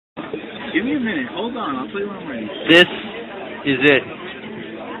Give me a minute. Hold on. I'll tell you when I'm ready. This is it.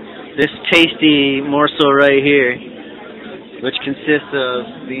 This tasty morsel right here, which consists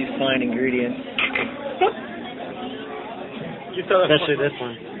of these fine ingredients. Especially this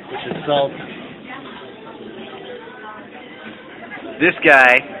one, which is salt. This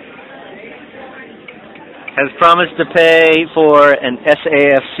guy has promised to pay for an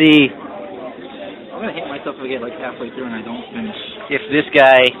S-AFC. I'm gonna hit myself if I get like halfway through and I don't finish. If this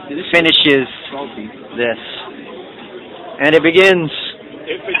guy finishes this. And it begins.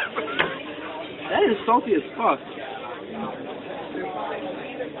 That is salty as fuck.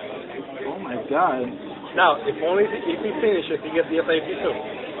 Oh my god. Now, if he finishes, he gets the S-AFC II.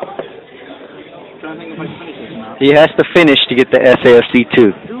 I'm trying to think if I can finish this now. He has to finish to get the S-AFC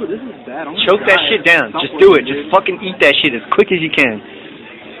II. Dude, this is bad. Choke that shit down. Just do it. Just fucking eat that shit as quick as you can.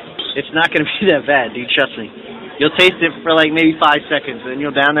 It's not going to be that bad, dude. Trust me. You'll taste it for like maybe 5 seconds, and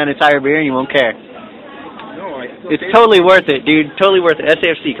you'll down that entire beer and you won't care. No, it's totally worth it, dude. Totally worth it.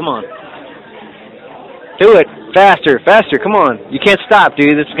 S-AFC, come on. Do it. Faster, faster. Come on. You can't stop,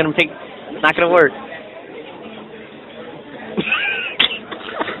 dude. It's going to take... It's not going to work.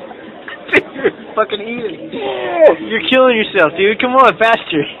 You're fucking eating. You're killing yourself, dude. Come on,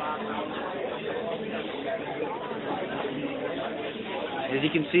 faster. As you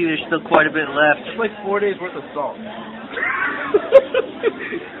can see, there's still quite a bit left. It's like 4 days worth of salt.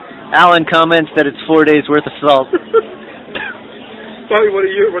 Alan comments that it's 4 days worth of salt. Bobby, what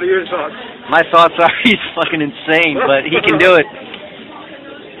are your thoughts? My thoughts are he's fucking insane, but he can do it.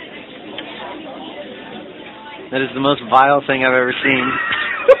 That is the most vile thing I've ever seen.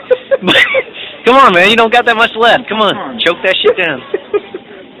 Come on, man. You don't got that much left. Come on. Choke that shit down.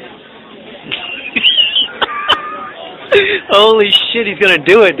 Holy shit, he's gonna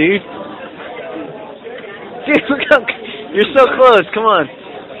do it, dude. Dude, look how... You're so close. Come on.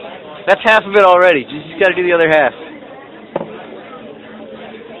 That's half of it already. You just gotta do the other half.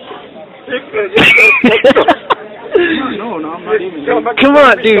 No, I'm not even. Come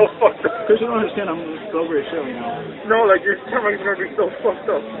on, dude. Because you don't understand, I'm sober as shit right now. No, like your stomach's gonna be so fucked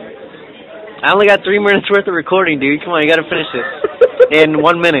up. I only got 3 minutes worth of recording, dude. Come on, you gotta finish this in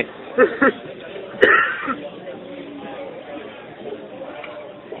 1 minute.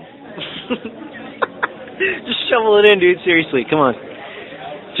 Just shovel it in, dude. Seriously, come on.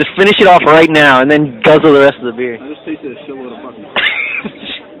 Just finish it off right now, and then guzzle the rest of the beer. I just tasted a shitload of fucking.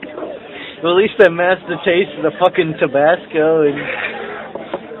 Well, at least that masks the taste of the fucking tabasco and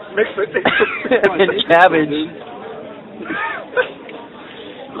and cabbage.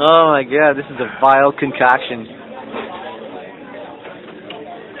 Oh my god, this is a vile concoction.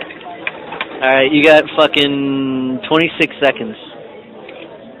 Alright, you got fucking 26 seconds.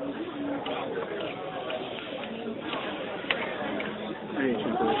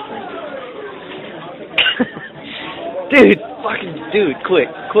 Dude, quick,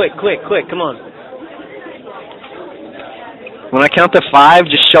 come on. When I count to 5,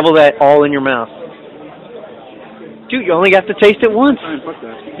 just shovel that all in your mouth. Dude, you only got to taste it once. Fine, fuck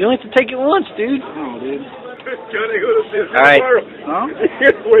that. You only have to take it once, dude. No, dude. Alright. Huh?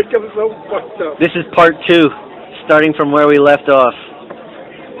 Wake up so fucked up. This is part 2, starting from where we left off.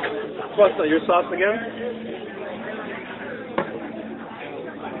 What's that, your sauce again?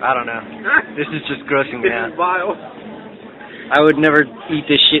 I don't know. This is just grossing me out. This is vile. I would never eat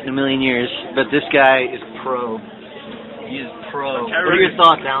this shit in a million years, but this guy is pro. He is pro. What are your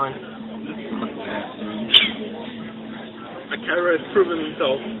thoughts, Alan? Akira has proven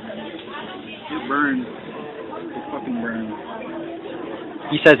himself. It burns. It fucking burns.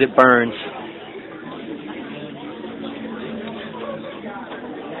 He says it burns.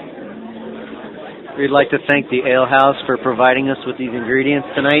 We'd like to thank the Ale House for providing us with these ingredients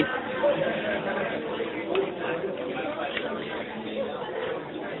tonight.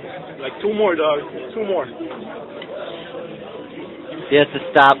 Like 2 more, dog. 2 more. He has to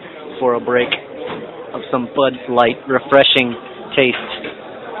stop for a break of some Bud Light refreshing taste.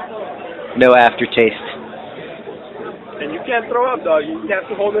 No aftertaste. And you can't throw up, dog. You have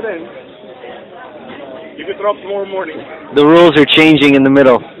to hold it in. You can throw up tomorrow morning. The rules are changing in the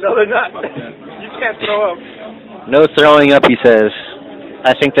middle. No, they're not. You can't throw up. No throwing up, he says.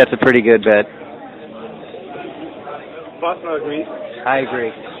 I think that's a pretty good bet. Boston agrees. I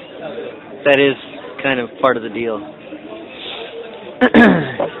agree. That is kind of part of the deal.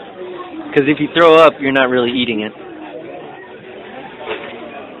 Because if you throw up, you're not really eating it.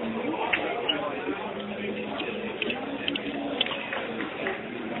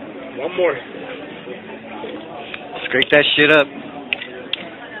 One more. Scrape that shit up. Did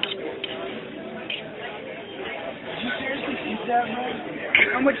you seriously eat that, man?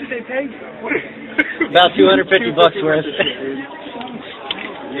 How much did they pay? About $250 worth.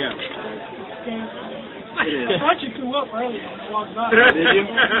 Yeah. I thought you threw up earlier when you walked by. Did you?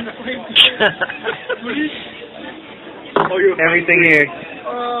 Oh, you Everything here.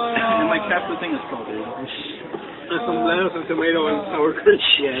 And my capsule thing is called, dude. There's some lettuce and tomato and sour cream.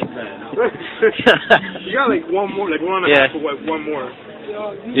 Shit. You got like one more, like 1.5 Yeah. or what, one more.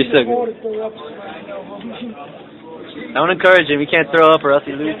 You're so good. Don't encourage him. He can't throw up or else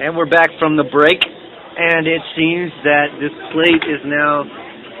he loses. And we're back from the break, and it seems that this plate is now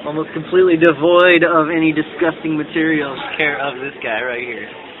almost completely devoid of any disgusting material. Care of this guy right here.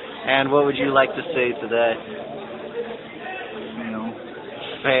 And what would you like to say to that?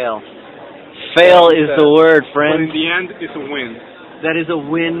 Fail. Fail is the word, But friend. in the end, it's a win. That is a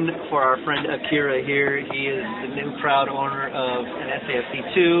win for our friend Akira here. He is the new proud owner of an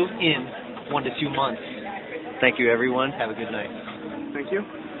S-AFC II in 1 to 2 months. Thank you, everyone. Have a good night. Thank you.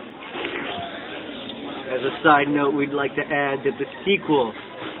 As a side note, we'd like to add that the sequel,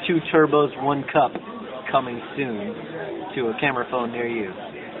 2 Turbos, 1 Cup, coming soon to a camera phone near you.